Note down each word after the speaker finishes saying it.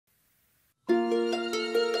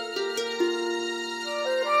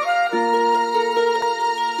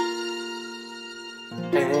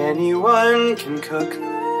anyone can cook.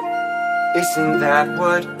 Isn't that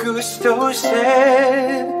what Gusto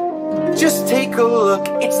said? Just take a look,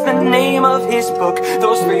 it's the name of his book.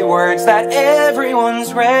 Those 3 words that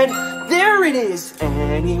everyone's read. There it is,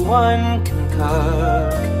 anyone can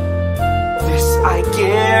cook. This I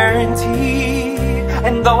guarantee.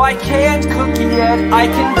 And though I can't cook yet, I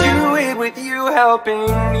can do it with you helping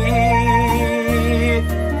me.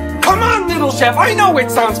 Come on, little chef, I know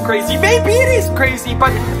it sounds crazy. Maybe it is crazy,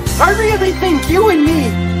 but I really think you and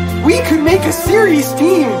me, we could make a series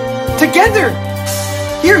team together.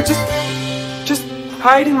 Here, just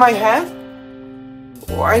hide in my hat.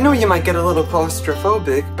 Well, I know you might get a little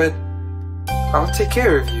claustrophobic, but I'll take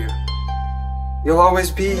care of you. You'll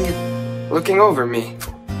always be looking over me.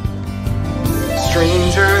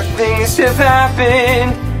 Stranger things have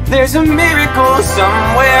happened. There's a miracle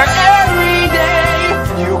somewhere every day.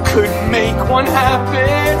 You could make one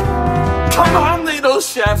happen. Come on, little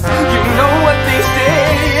chefs, you know what they say.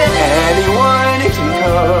 Anyone can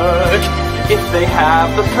cook if they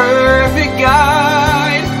have the perfect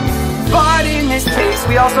guide. But in this case,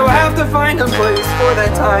 we also have to find a place for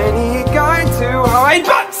that tiny guide to hide.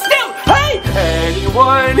 But still, hey!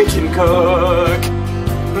 Anyone can cook.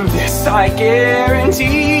 This I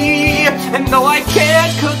guarantee. And though I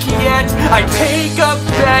can't cook yet, I take a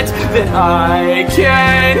bet that I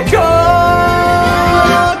can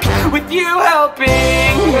cook. With you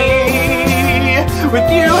helping me. With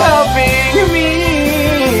you helping me.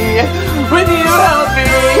 With you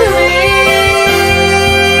helping me.